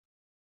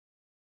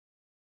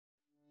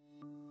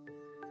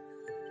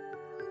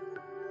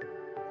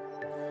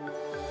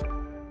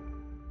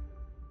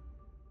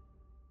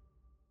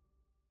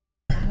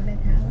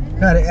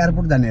अरे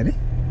एयरपोर्ट जाने अरे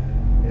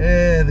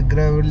ए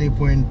ग्राभली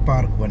पोइन्ट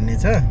पार्क भन्ने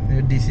छ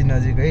यो डिसी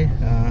नजिकै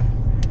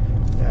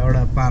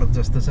एउटा पार्क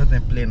जस्तो छ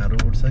त्यहाँ प्लेनहरू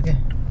उड्छ के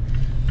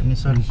अनि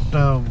सट्ट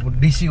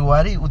डिसी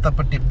वारी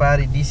उतापट्टि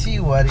पारी डिसी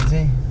वारी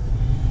चाहिँ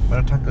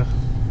बडा ठक्क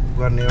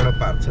गर्ने एउटा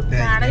पार्क छ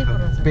त्यहाँ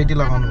पेटी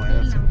लगाउनु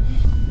भयो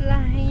ल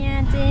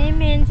यहाँ चाहिँ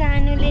मेन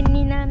सानुले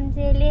निनाम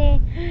चाहिँले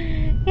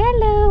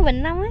हेलो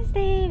भन्न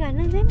नमस्ते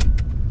भन्नुहुन्छ नि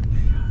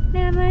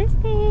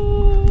नमस्ते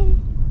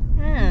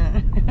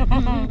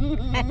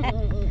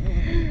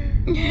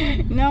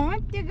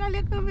नमस्ते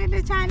गरेको बेला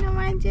सानो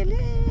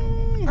मान्छेले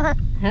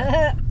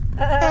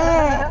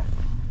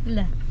ल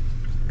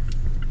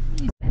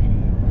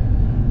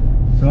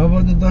 6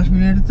 बजे 10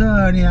 मिनट छ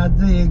अनि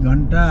आज 1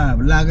 घण्टा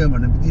लाग्यो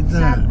भनेपछि त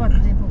 7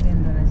 बजे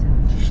पुगिँदो रहेछ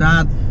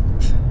 7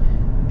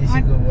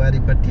 डिसीको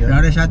वारीपट्टि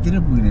 7:30 तिर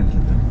पुग्ने रहेछ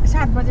त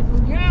 7 बजे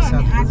पुग्यो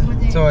अनि 8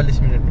 बजे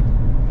 44 मिनेट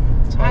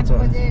 8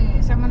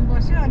 बजेसम्म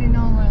बस्यो अनि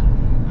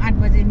 8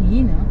 बजे नि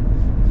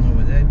 9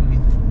 बजे आइपुग्यो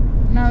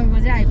 9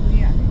 बजे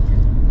आइपुगिहाल्छ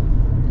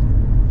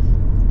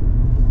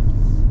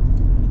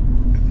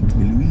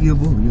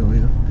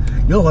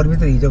यो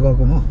घरभित्र हिजो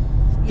गएको म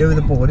त्यो त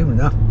पोखरी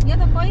हुन्छ यो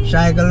त पहिला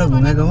साइकलले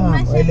घुमेको म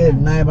अहिले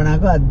नयाँ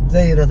बनाएको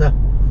अझै रहेछ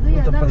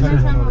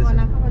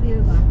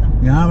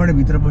यहाँबाट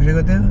भित्र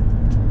पसेको थियो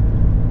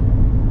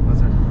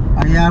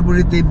अनि यहाँबाट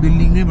त्यही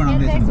बिल्डिङ नै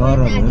बनाउँदैछन्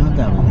घरहरू होइन त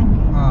अब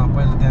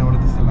पहिला त्यहाँबाट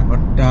त्यस्तो लाग्यो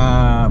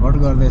फटाफट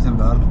गर्दैछन्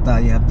घर त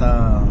यहाँ त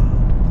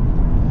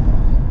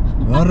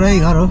घरै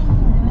घर हो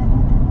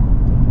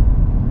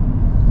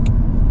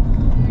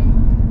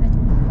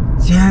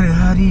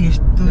च्यारहारी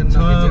यस्तो छ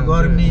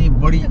गर्मी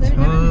बढी छ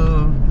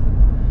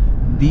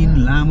दिन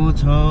लामो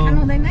छ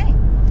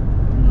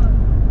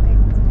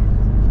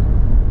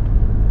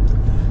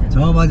 6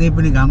 बजे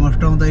पनि घाम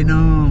अस्टाउँदैन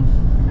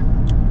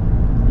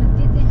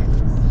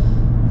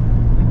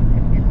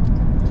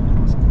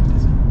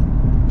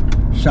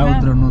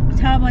साउथ र नर्थ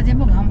 6 बजे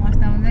पो घाम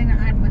अस्ताउँदैन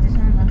 8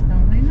 बजेसम्म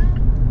अस्ताउँदैन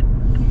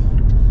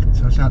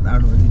 6, 7,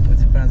 8 बजे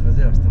पछि 5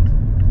 बजे अस्ताउँछ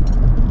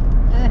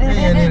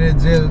यहाँनिर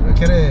जेल के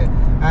अरे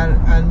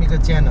आर्मीको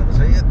च्यानहरू छ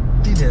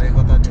यति धेरै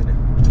कतातिर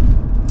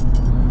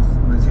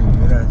मान्छे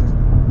हिँडिरहेको छ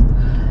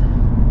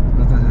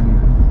कता छ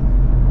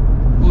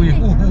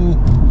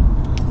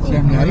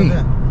च्यानघारी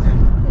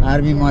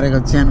आर्मी मरेको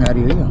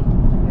च्यानघारी हो यो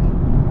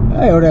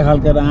एउटा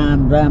खालको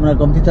राम्रा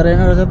कम्ती त रहेन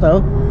रहेछ त हो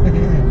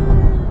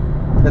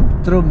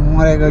यत्रो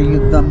मरेको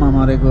युद्धमा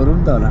मरेकोहरू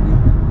नि त होला नि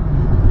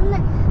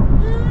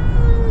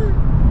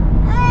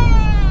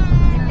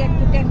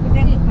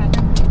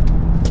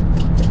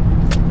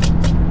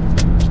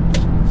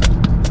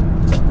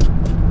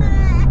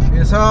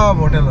यो सब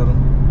होटलहरू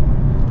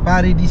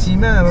पारी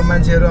डिसीमा अब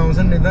मान्छेहरू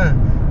आउँछन् नि त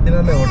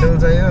तिनीहरूलाई होटल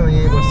चाहियो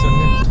यहीँ बस्छन्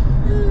नि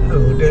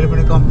होटेल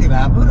पनि कम्ती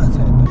भए पो रहेछ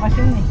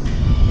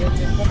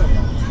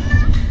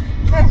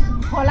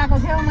खोलाको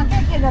छेउमा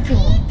के जति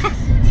हो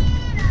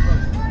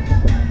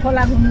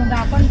खोला घुम्नु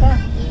गएको नि त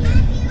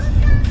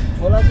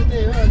खोला चाहिँ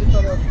त्यही हो अलिक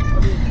तल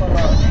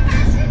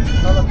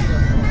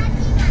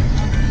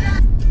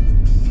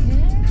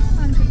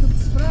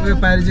उयो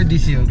पारी चाहिँ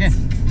डिसी हो क्या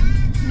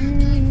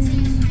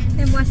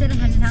बसेर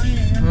खाने ठाउँ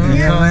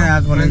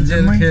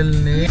मान्छेहरू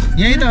खेल्ने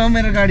यही त हो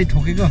मेरो गाडी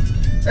ठोकेको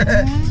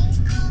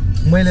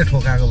मैले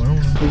ठोकाएको भनौँ न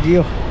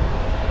पुग्यो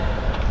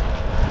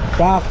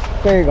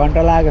टक्कै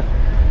घन्टा लाग्यो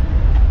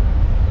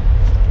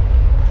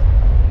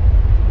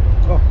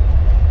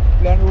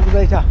प्लेन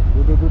उड्दैछ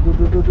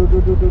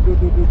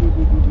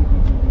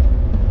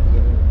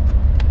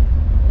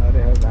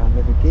अरे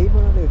हामीले त केही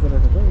बनाउँदैछ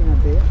रहेछ त यहाँ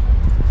त्यही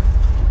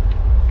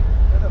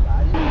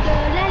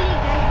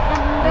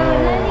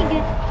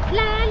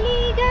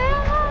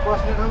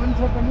बस्ने ठाउँ पनि छ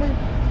टन्नै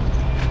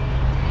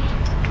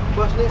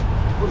बस्ने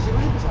कुर्सी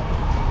पनि छ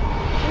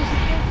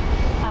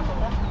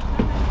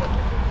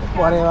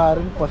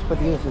परेवाहरू पनि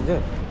पशुपति जस्तो छ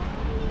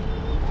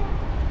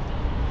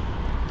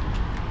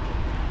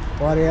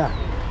परेवा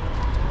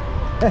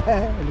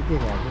अहिले के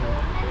खाएको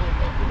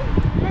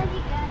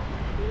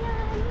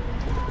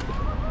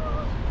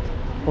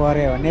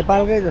परेवा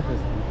नेपालकै जस्तो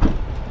छ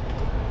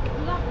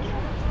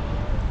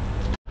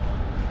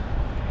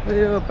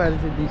यो पालि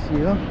चाहिँ डिसी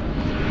हो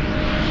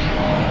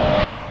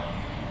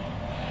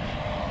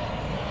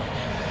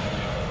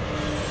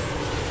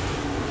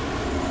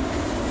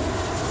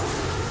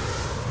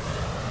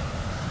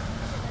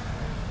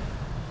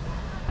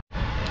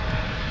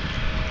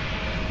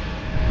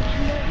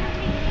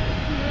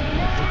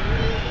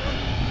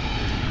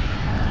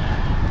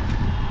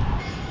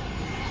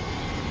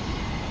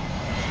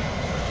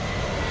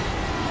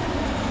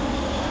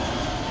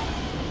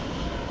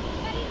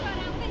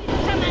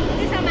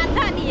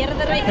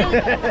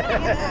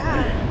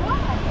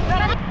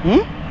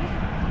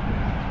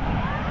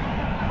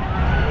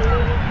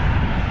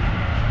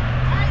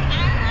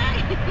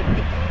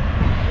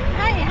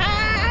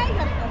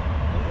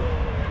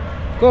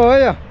को हो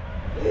यो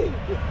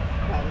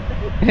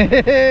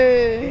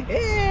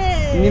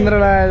निन्द्रा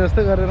लाग्यो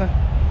जस्तो गरेर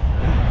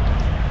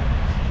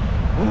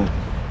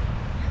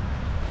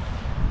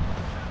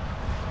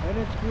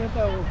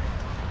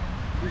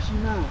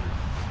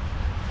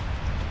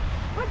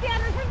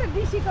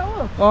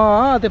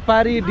त्यो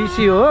पारी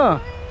डिसी हो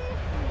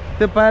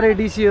त्यो पारी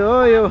डिसी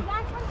हो यो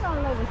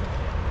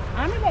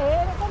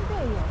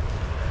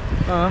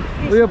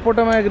उयो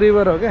पोटोमाइक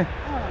रिभर हो क्या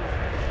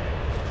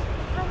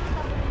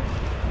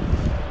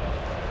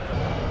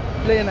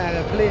प्लेन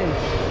आयो प्लेन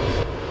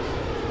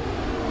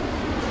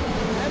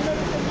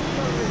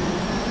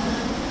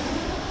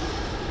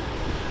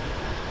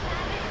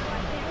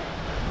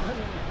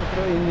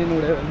इन्जिन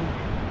उड्यो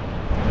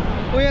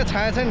भने उयो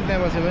छाया छ नि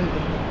त्यहाँ बस्यो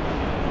भने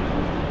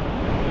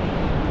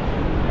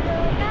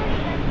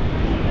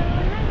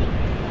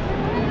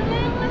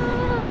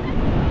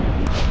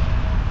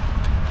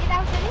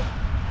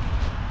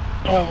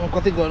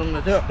कति गरौँ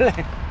न थियो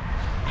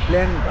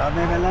प्लेन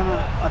झर्ने बेलामा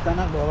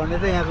अचानक भयो भने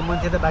त यहाँको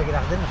मान्छे त बाँकी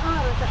राख्दैन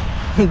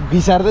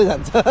बिसार्दै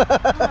जान्छ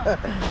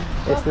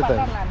यस्तो त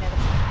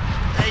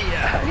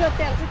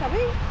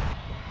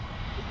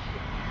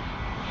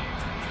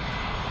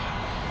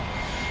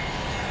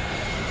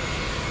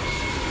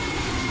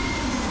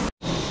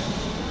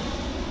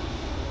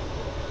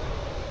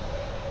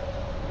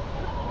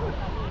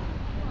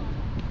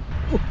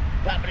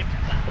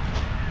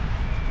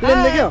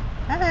प्लेन देख्यो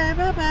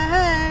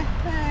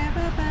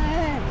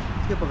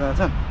के पकाएको छ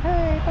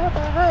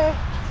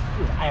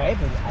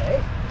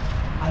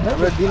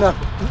हाम्रो डिनर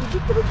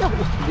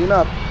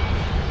डिनर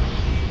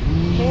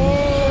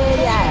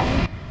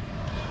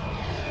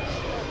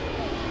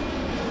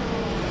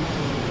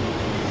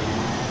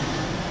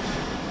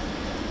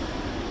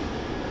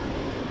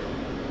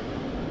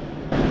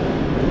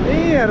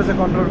यहीँहरू छ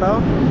कन्ट्रोल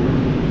टावर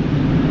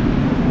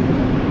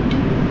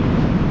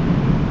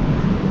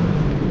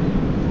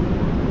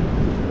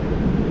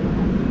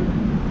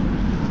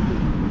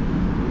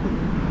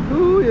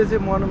यो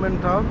चाहिँ मोनुमेन्ट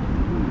टावर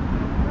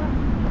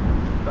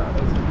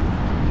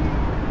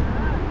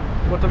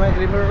पोटोमाइक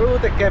रिभर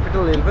त्यो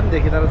क्यापिटल हिल पनि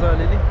देखिँदो रहेछ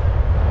अलिअलि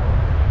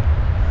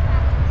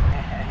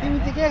तिमी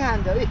चाहिँ के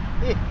खान्छौ ए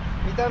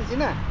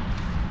मितामसिना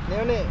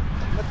ल्याउने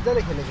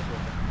मजाले खेलेको थियो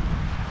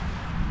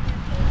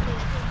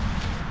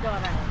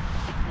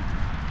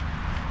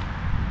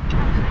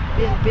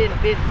पेन पेन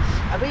पेन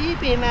अब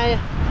पेन आयो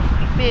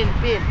पेन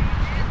पेन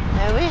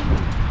आयो है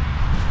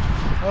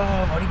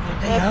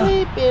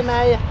पेन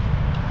आयो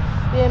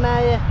पेन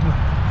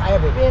आयो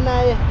पेन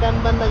आयो कान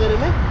बन्द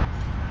गरेर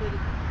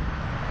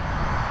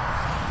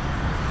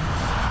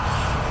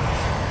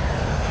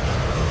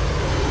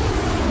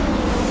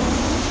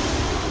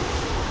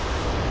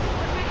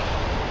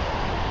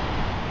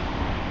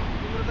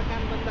तिम्रो त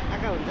कान बन्द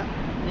आँखा हुन्छ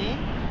नि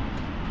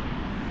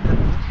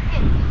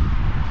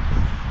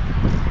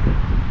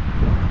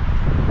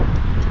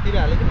तिमी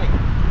हालेको नि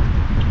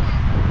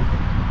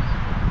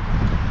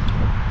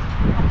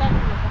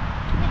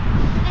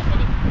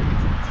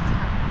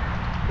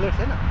प्लेट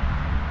छैन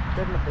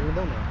प्लेटमा खेल्नु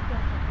देऊ न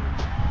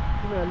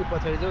तिमी अलिक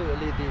पछाडि जाऊ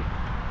अलिकति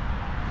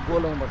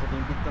गोल आउनुपर्छ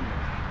तिमी बित्थाम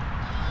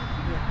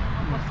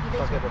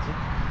सकेपछि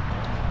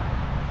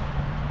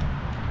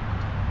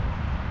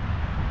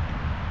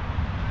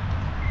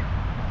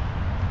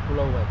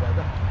पुलाउ भएको आज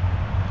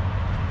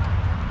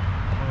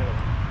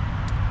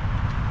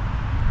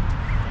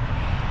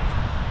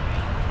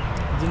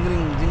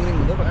जिङ्ग्रिङ जिङ्ग्रिङ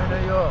हुँदै भएन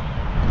यो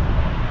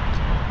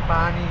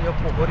पानी यो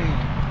पोखरी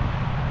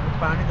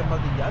पानी त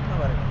मैले याद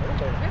नगरेको हो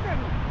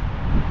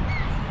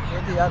यो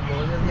त याद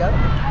भयो यो याद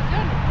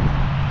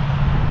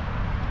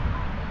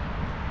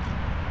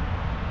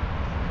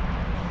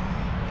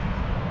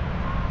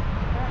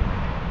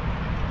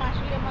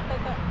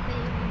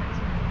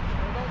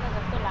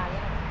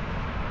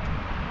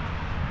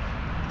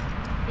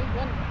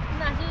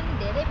मासु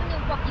धेरै पनि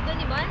पकिँदो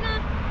नि भएन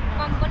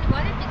कम पनि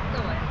भएन त्यस्तो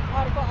भयो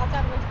अर्को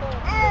अचार जस्तो म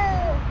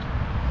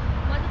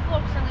चाहिँ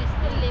पोर्कसँग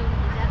यस्तो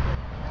ल्याउनु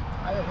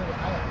आयो फेरि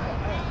आयो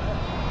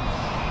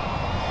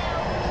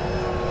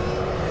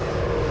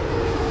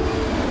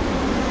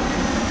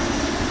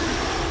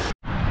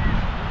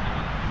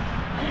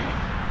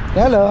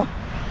हेलो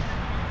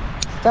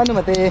जानु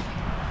मते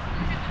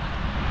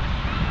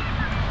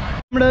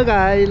हाम्रो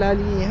गाई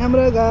लाली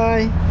हाम्रो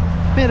गाई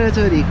मेरो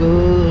छोरीको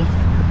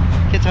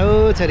के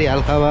छौ छोरी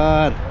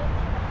हालखबर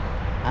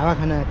हावा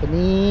खाना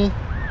पनि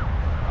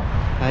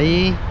है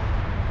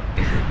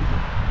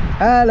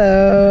हेलो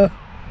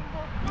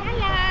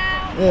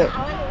ए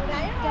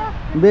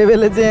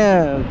बेबेले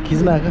चाहिँ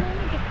खिच्न आएको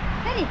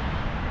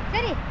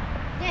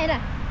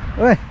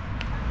ओए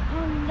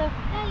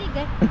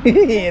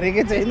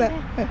हेरेकै छैन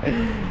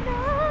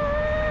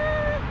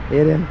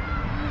हेरेन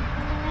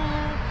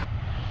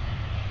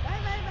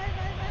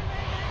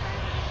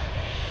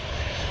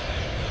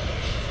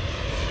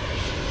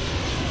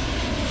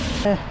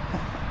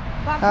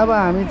अब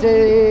हामी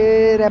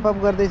चाहिँ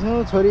ऱ्यापअप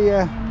गर्दैछौँ छोरी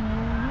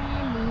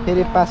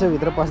फेरि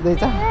पासोभित्र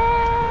पस्दैछ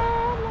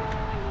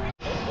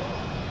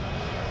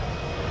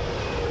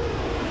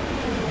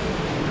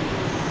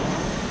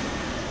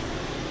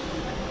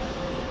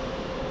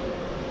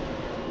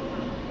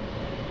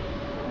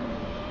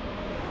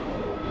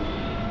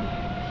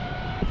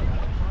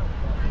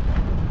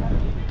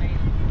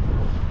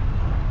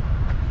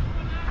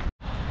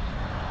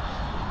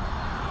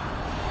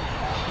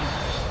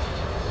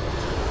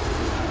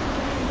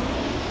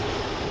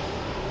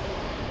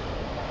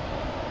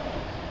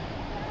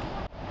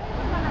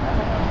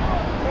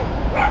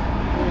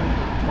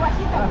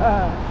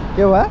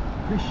के भयो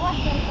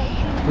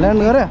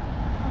ल्यान्ड गऱ्यो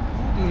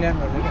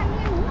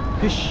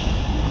फिस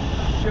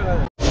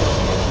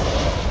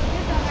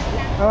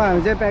अब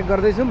हामी चाहिँ प्याक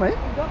गर्दैछौँ है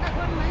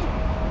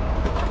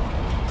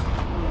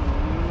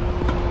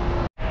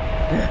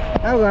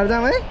अब घर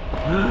जाऊँ है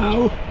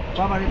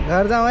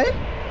घर जाऊँ है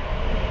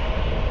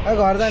अब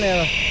घर जाने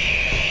अब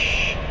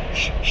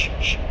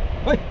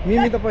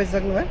मिमी त पैसा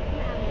सक्नु भयो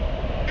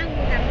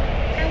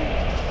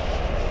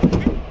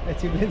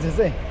चिप्लिन्छ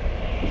चाहिँ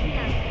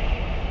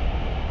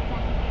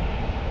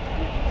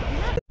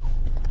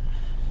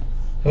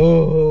हो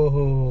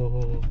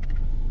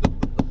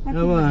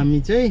अब हामी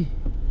चाहिँ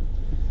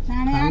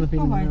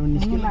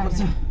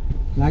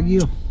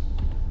लाग्यो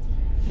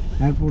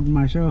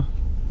एयरपोर्टमा छ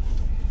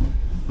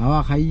हावा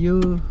खाइयो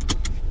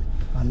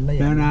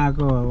बिहान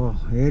आएको अब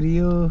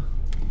हेरियो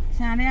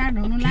 8:30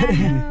 हुनु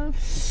लाग्यो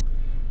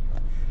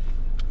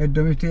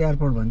डोमेस्टिक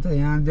एयरपोर्ट भन्छ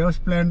यहाँ जस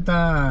प्लेन त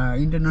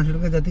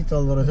इन्टरनेसनलकै जति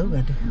चल्दो रहेछ हौ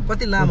घाँटी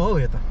कति लामो हो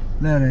यो त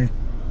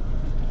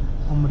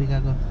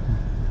अमेरिकाको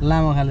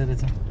लामो खाले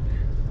रहेछ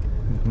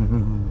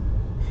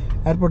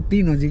एयरपोर्ट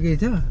 3 नजिकै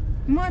छ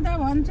म त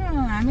भन्छु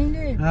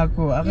हामीले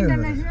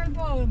इन्टरनेसनल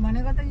पो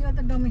भनेको त यो त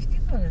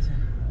डोमेस्टिक पो रहेछ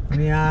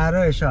अनि यहाँ आएर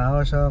यसो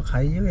हावासावा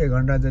खाइयो 1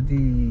 घन्टा जति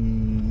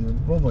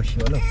पो बस्यो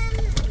होला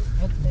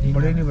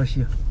बढी नै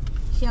बस्यो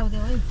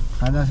स्याउदेऊ है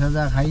खाजा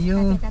साजा खाइयो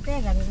काटे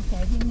गरेर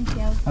स्याउदिनु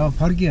स्याउ अब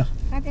फर्कियो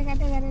काटे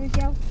गरेर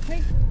स्याउ खै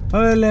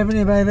अहिले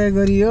पनि बाई बाई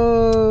गरियो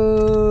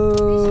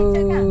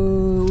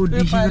उ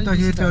डिसीको त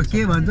त्यो के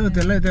भन्छ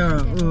त्यसलाई त्यो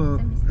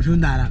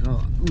सुन्दाराको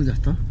उ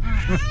जस्तो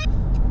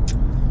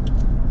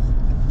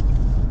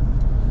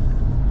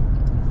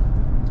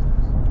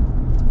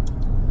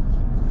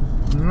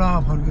ल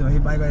फर्कियो है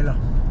बाई बाई ल